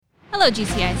Hello,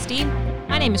 GCISD.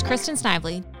 My name is Kristen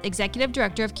Snively, Executive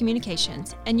Director of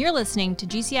Communications, and you're listening to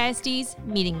GCISD's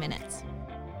Meeting Minutes.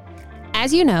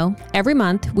 As you know, every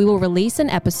month we will release an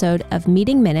episode of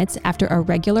Meeting Minutes after a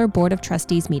regular Board of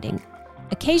Trustees meeting.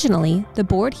 Occasionally, the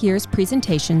board hears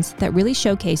presentations that really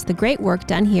showcase the great work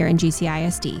done here in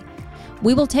GCISD.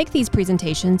 We will take these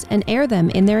presentations and air them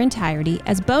in their entirety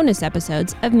as bonus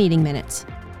episodes of Meeting Minutes.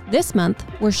 This month,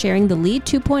 we're sharing the LEAD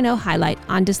 2.0 highlight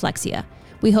on dyslexia.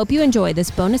 We hope you enjoy this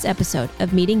bonus episode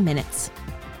of Meeting Minutes.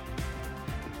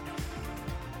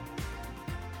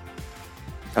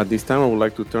 At this time, I would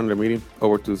like to turn the meeting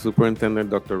over to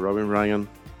Superintendent Dr. Robin Ryan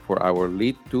for our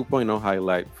LEAD 2.0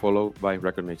 highlight, followed by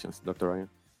recognitions. Dr. Ryan.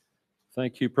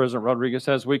 Thank you, President Rodriguez.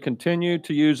 As we continue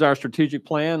to use our strategic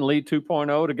plan, LEAD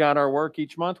 2.0, to guide our work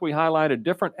each month, we highlight a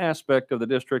different aspect of the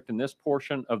district in this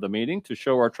portion of the meeting to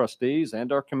show our trustees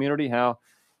and our community how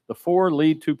the 4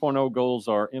 LEAD 2.0 goals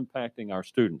are impacting our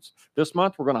students. This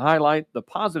month, we're going to highlight the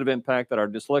positive impact that our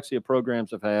dyslexia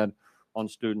programs have had on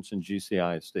students in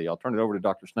GCISD. I'll turn it over to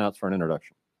Dr. Snouts for an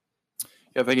introduction.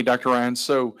 Yeah, thank you, Dr. Ryan.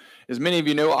 So as many of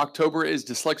you know, October is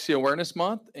Dyslexia Awareness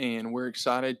Month, and we're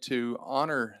excited to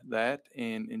honor that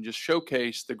and just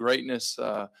showcase the greatness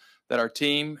that our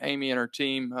team, Amy and her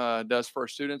team, does for our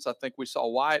students. I think we saw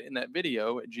Wyatt in that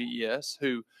video at GES,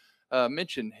 who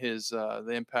mentioned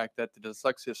the impact that the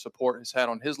dyslexia support has had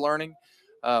on his learning.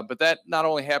 But that not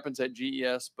only happens at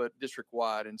GES, but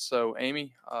district-wide. And so,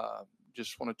 Amy,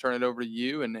 just want to turn it over to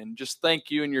you and just thank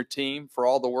you and your team for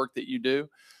all the work that you do.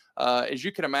 As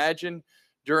you can imagine,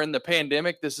 during the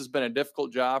pandemic, this has been a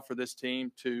difficult job for this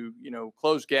team to,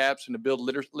 close gaps and to build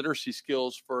literacy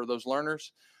skills for those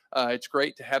learners. It's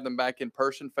great to have them back in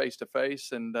person, face to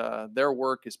face, and their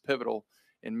work is pivotal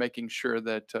in making sure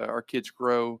that our kids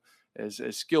grow as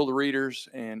skilled readers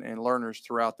and learners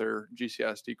throughout their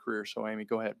GCISD career. So, Amy,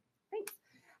 go ahead.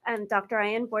 Thanks. Dr.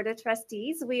 Ryan, Board of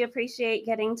Trustees, we appreciate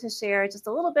getting to share just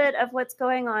a little bit of what's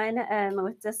going on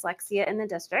with dyslexia in the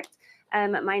district.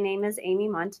 My name is Amy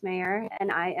Montemayor, and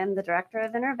I am the Director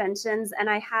of Interventions, and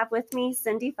I have with me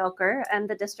Cindy Felker,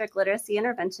 the District Literacy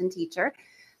Intervention Teacher,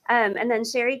 and then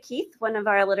Sherry Keith, one of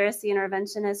our literacy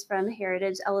interventionists from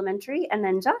Heritage Elementary, and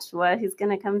then Joshua, who's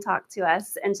going to come talk to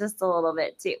us in just a little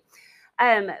bit too.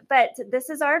 But this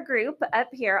is our group up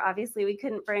here. Obviously, we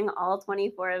couldn't bring all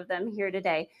 24 of them here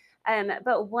today.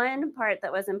 But one part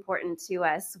that was important to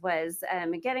us was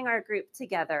getting our group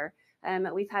together.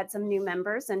 We've had some new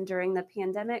members, and during the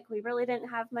pandemic, we really didn't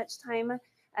have much time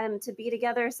to be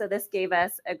together. So this gave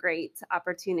us a great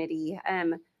opportunity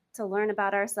to learn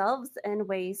about ourselves and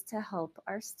ways to help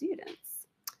our students.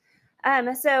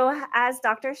 So as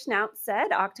Dr. Schnaut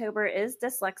said, October is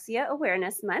Dyslexia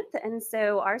Awareness Month. And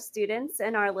so our students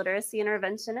and our literacy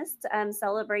interventionists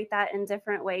celebrate that in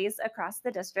different ways across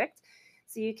the district.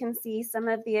 So you can see some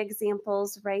of the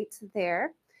examples right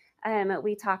there.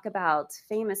 We talk about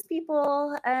famous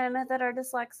people that are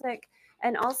dyslexic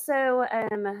and also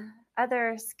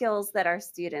other skills that our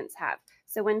students have.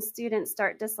 So when students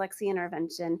start dyslexia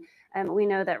intervention, we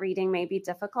know that reading may be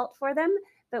difficult for them,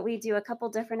 but we do a couple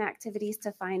different activities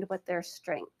to find what their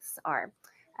strengths are.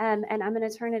 And I'm going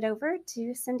to turn it over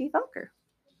to Cindy Felker.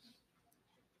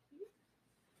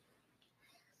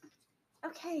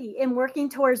 Okay, in working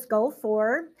towards Goal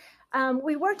 4,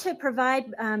 we work to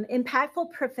provide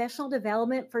impactful professional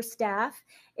development for staff,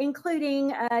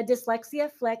 including a Dyslexia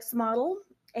Flex model,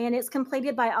 and it's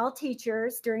completed by all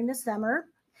teachers during the summer.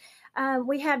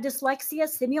 We have dyslexia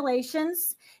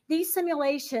simulations. These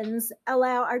simulations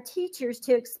allow our teachers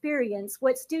to experience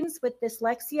what students with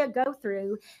dyslexia go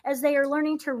through as they are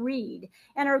learning to read.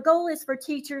 And our goal is for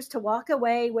teachers to walk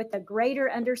away with a greater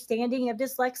understanding of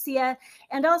dyslexia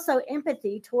and also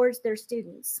empathy towards their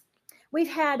students.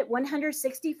 We've had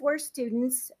 164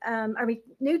 students,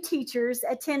 new teachers,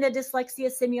 attend a dyslexia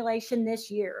simulation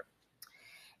this year.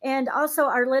 And also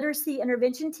our literacy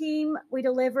intervention team, we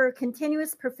deliver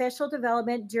continuous professional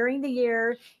development during the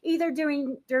year, either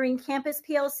during campus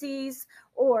PLCs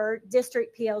or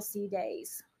district PLC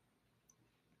days.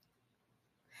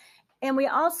 And we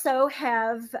also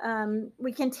have,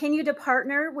 we continue to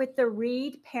partner with the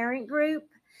READ parent group.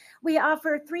 We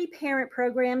offer 3 parent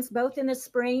programs, both in the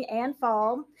spring and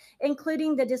fall,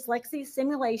 including the dyslexia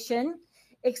simulation,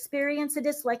 experience a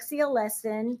dyslexia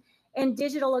lesson, and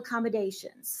digital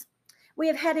accommodations. We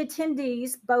have had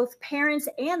attendees, both parents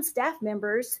and staff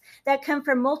members, that come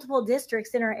from multiple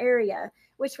districts in our area,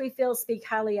 which we feel speak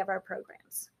highly of our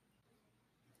programs.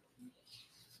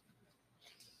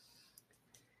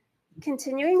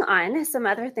 Continuing on, some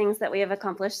other things that we have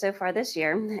accomplished so far this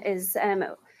year is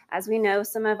As we know,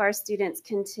 some of our students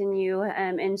continue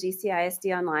in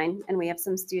GCISD online, and we have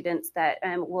some students that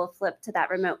will flip to that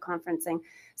remote conferencing.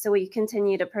 So we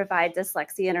continue to provide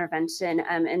dyslexia intervention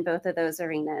in both of those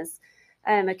arenas.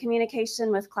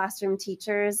 Communication with classroom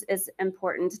teachers is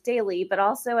important daily, but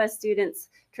also as students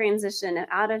transition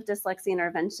out of dyslexia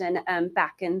intervention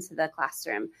back into the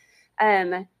classroom.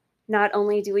 Not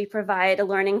only do we provide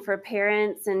learning for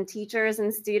parents and teachers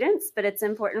and students, but it's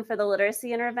important for the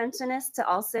literacy interventionist to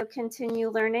also continue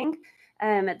learning.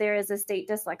 There is a state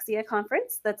dyslexia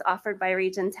conference that's offered by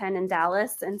Region 10 in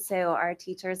Dallas, and so our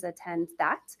teachers attend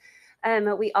that.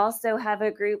 We also have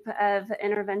a group of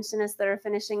interventionists that are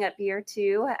finishing up year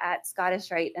 2 at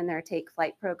Scottish Rite in their Take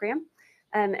Flight program.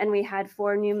 And we had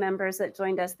 4 new members that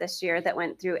joined us this year that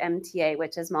went through MTA,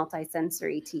 which is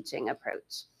multisensory teaching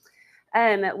approach.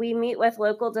 We meet with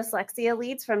local dyslexia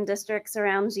leads from districts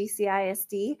around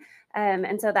GCISD.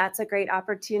 And so that's a great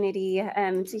opportunity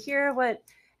to hear what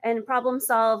and problem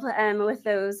solve with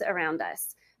those around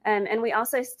us. And we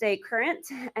also stay current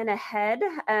and ahead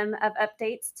of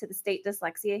updates to the state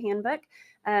dyslexia handbook.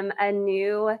 A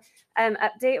new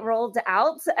update rolled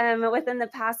out within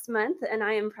the past month. And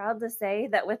I am proud to say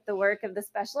that with the work of the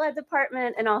special ed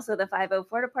department and also the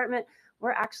 504 department,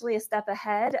 we're actually a step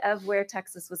ahead of where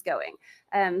Texas was going.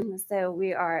 So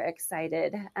we are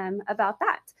excited about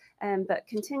that, but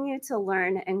continue to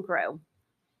learn and grow.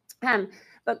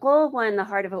 But goal 1, the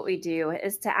heart of what we do,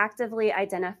 is to actively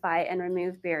identify and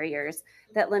remove barriers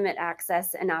that limit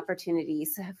access and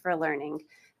opportunities for learning.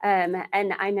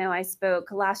 And I know I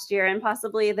spoke last year and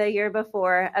possibly the year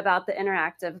before about the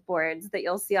interactive boards that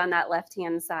you'll see on that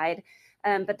left-hand side.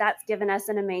 But that's given us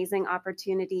an amazing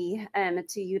opportunity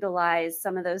to utilize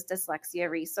some of those dyslexia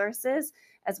resources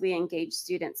as we engage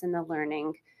students in the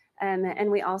learning.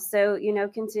 And we also,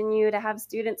 continue to have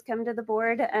students come to the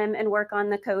board and work on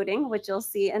the coding, which you'll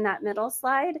see in that middle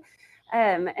slide.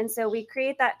 And so we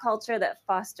create that culture that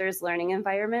fosters learning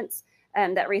environments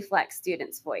that reflect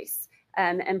students' voice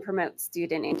and promote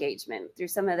student engagement through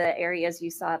some of the areas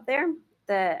you saw up there.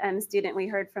 The student we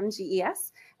heard from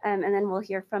GES, and then we'll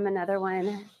hear from another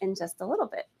one in just a little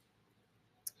bit.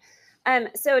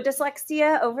 So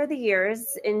dyslexia over the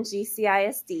years in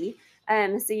GCISD.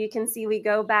 So you can see we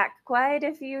go back quite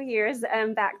a few years,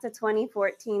 back to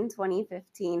 2014,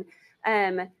 2015.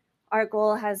 Our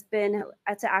goal has been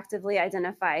to actively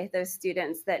identify those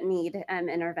students that need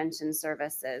intervention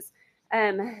services.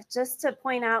 Just to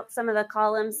point out some of the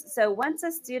columns. So once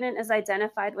a student is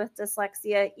identified with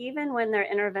dyslexia, even when their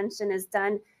intervention is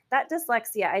done, that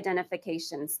dyslexia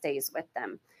identification stays with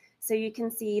them. So you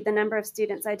can see the number of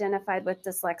students identified with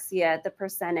dyslexia, the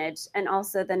percentage, and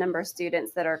also the number of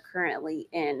students that are currently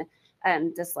in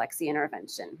dyslexia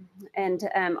intervention. And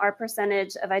our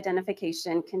percentage of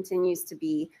identification continues to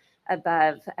be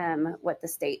above what the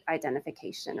state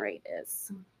identification rate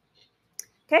is.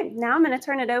 Okay, now I'm going to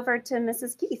turn it over to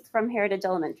Mrs. Keith from Heritage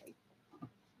Elementary.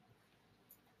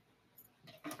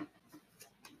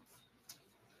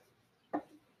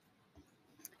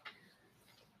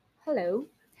 Hello.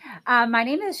 My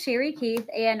name is Sherry Keith,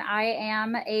 and I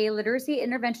am a literacy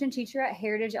intervention teacher at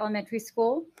Heritage Elementary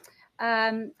School.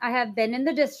 I have been in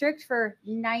the district for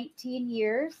 19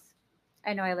 years.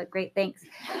 I know I look great, thanks.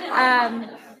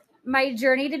 My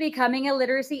journey to becoming a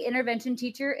literacy intervention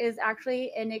teacher is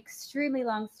actually an extremely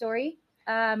long story.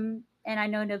 And I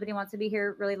know nobody wants to be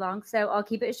here really long, so I'll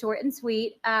keep it short and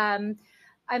sweet.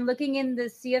 I'm looking in the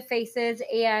sea of faces,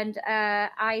 and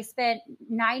I spent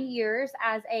 9 years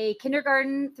as a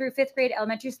kindergarten through 5th grade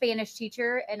elementary Spanish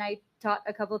teacher, and I taught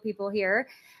a couple of people here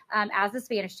as a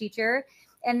Spanish teacher.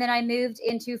 And then I moved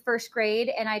into 1st grade,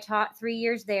 and I taught 3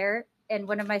 years there, and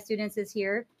one of my students is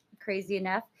here, crazy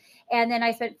enough. And then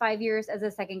I spent 5 years as a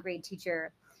 2nd grade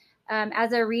teacher.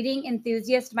 As a reading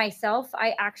enthusiast myself,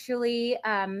 I actually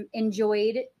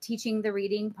enjoyed teaching the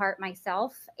reading part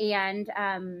myself, and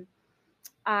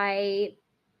I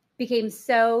became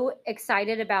so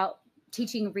excited about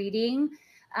teaching reading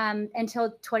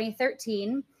until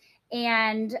 2013.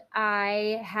 And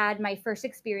I had my first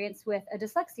experience with a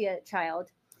dyslexia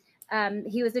child.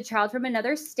 He was a child from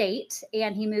another state,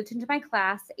 and he moved into my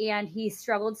class, and he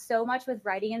struggled so much with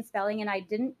writing and spelling, and I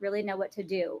didn't really know what to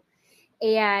do.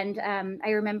 And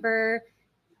I remember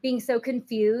being so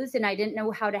confused, and I didn't know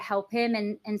how to help him.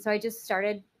 And so I just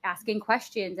started asking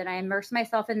questions, and I immersed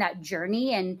myself in that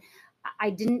journey. And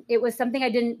it was something I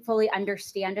didn't fully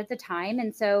understand at the time.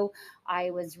 And so I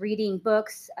was reading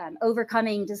books,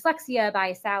 Overcoming Dyslexia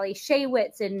by Sally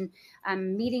Shaywitz, and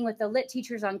meeting with the lit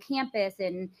teachers on campus.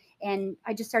 And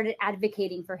I just started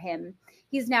advocating for him.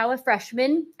 He's now a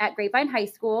freshman at Grapevine High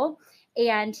School,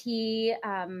 and he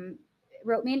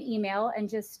wrote me an email and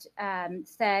just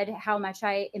said how much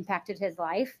I impacted his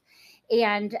life.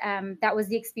 And that was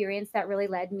the experience that really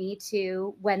led me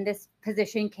to, when this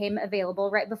position came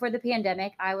available right before the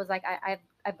pandemic, I was like,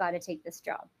 I've got to take this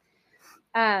job.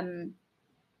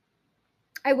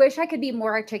 I wish I could be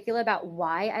more articulate about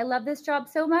why I love this job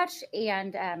so much.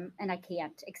 And I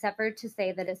can't, except for to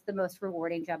say that it's the most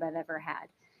rewarding job I've ever had.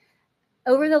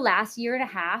 Over the last year and a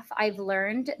half, I've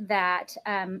learned that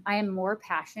I am more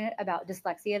passionate about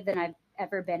dyslexia than I've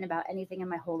ever been about anything in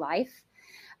my whole life.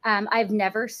 I've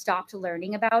never stopped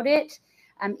learning about it.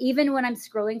 Even when I'm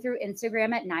scrolling through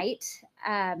Instagram at night,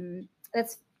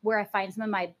 that's where I find some of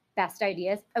my best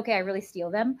ideas. Okay, I really steal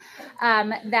them.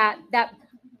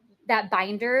 That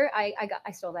binder,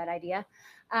 I stole that idea.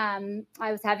 I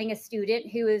was having a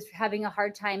student who was having a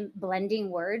hard time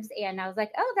blending words, and I was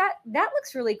like, oh, that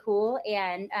looks really cool.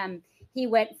 And he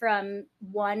went from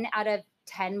 1 out of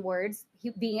 10 words,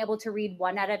 being able to read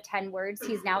 1 out of 10 words.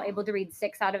 He's now able to read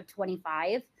 6 out of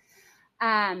 25.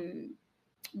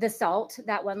 The SALT,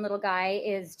 that one little guy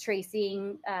is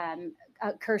tracing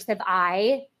a cursive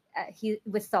I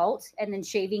with SALT, and then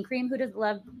shaving cream. Who doesn't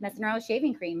love messing around with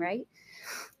shaving cream, right?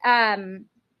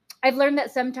 I've learned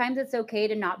that sometimes it's okay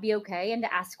to not be okay and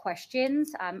to ask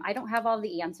questions. I don't have all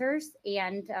the answers,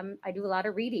 and I do a lot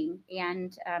of reading.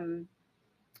 And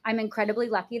I'm incredibly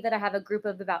lucky that I have a group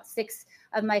of about 6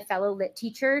 of my fellow lit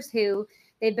teachers who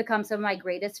they've become some of my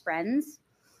greatest friends.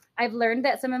 I've learned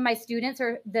that some of my students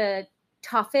are the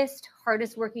toughest,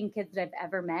 hardest working kids that I've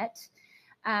ever met.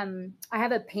 I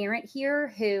have a parent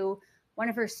here who, one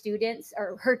of her students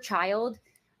or her child,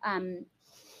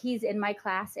 he's in my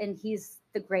class and he's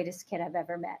the greatest kid I've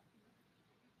ever met.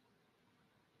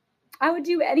 I would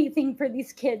do anything for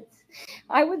these kids.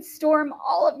 I would storm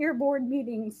all of your board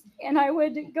meetings, and I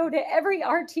would go to every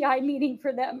RTI meeting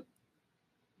for them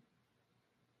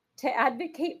to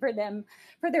advocate for them,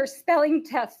 for their spelling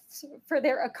tests, for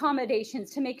their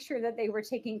accommodations, to make sure that they were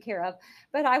taken care of.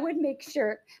 But I would make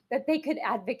sure that they could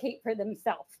advocate for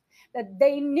themselves, that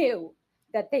they knew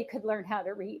that they could learn how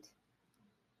to read.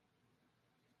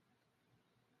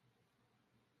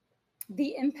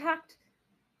 The impact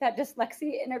that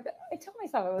dyslexia I told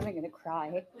myself I wasn't going to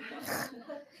cry.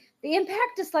 The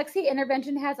impact dyslexia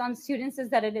intervention has on students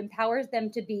is that it empowers them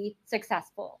to be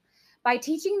successful. By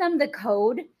teaching them the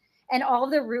code and all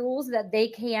the rules that they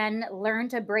can learn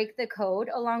to break the code,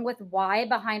 along with why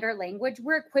behind our language,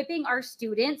 we're equipping our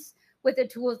students with the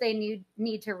tools they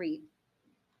need to read.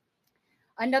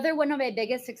 Another one of my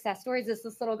biggest success stories is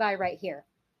this little guy right here.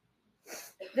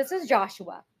 This is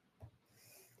Joshua.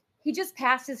 He just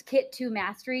passed his KIT 2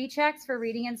 mastery checks for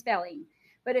reading and spelling.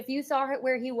 But if you saw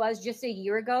where he was just a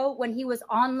year ago, when he was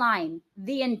online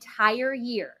the entire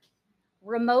year,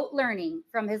 remote learning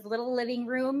from his little living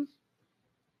room,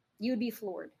 you'd be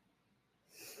floored.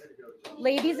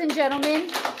 Ladies and gentlemen,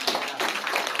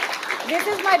 this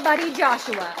is my buddy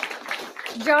Joshua.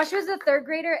 Joshua's a 3rd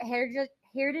grader at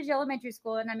Heritage Elementary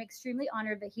School, and I'm extremely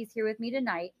honored that he's here with me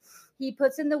tonight. He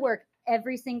puts in the work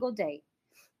every single day.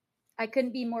 I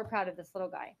couldn't be more proud of this little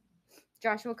guy.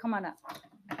 Joshua, come on up.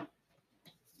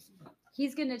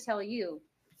 He's going to tell you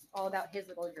all about his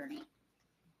little journey.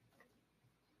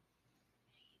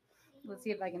 Let's see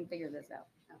if I can figure this out.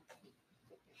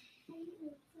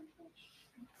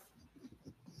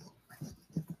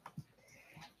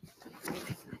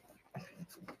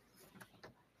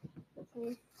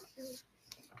 Do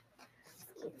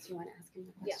you want to ask him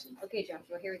a question? Yeah. Okay,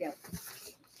 Joshua, here we go.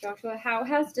 Joshua, how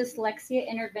has dyslexia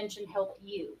intervention helped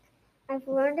you? I've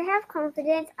learned to have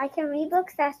confidence. I can read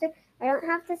books faster. I don't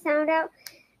have to sound out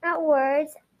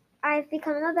words. I've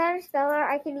become a better speller.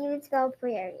 I can even spell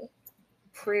prairie.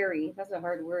 Prairie, that's a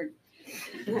hard word.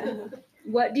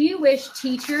 What do you wish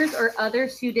teachers or other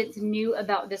students knew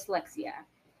about dyslexia?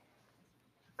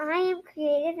 I am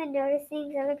creative and notice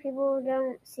things other people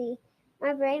don't see.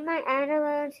 My brain might add a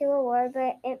little to a word,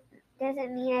 but it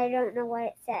doesn't mean I don't know what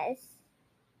it says.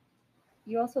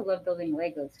 You also love building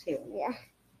Legos too. Yeah.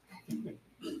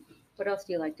 What else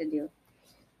do you like to do?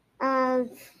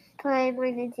 Play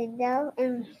my Nintendo,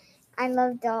 and I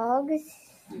love dogs.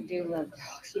 You do love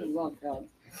dogs. You love dogs.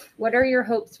 What are your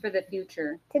hopes for the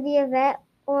future? To be a vet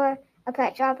or a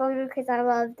pet shop owner, because I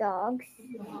love dogs.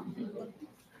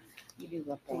 You do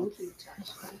love dogs. Thank you,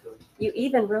 Joshua. You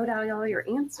even wrote out all your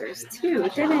answers too,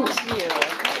 didn't you?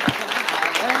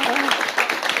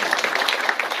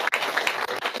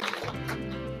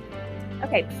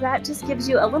 Okay, so that just gives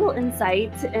you a little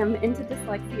insight into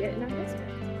dyslexia in our district.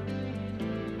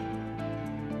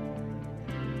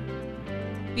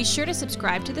 Be sure to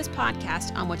subscribe to this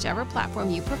podcast on whichever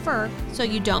platform you prefer so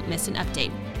you don't miss an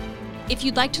update. If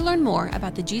you'd like to learn more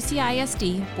about the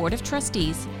GCISD Board of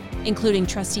Trustees, including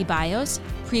trustee bios,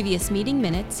 previous meeting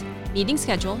minutes, meeting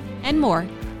schedule, and more,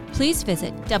 please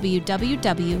visit www.gcisd.net.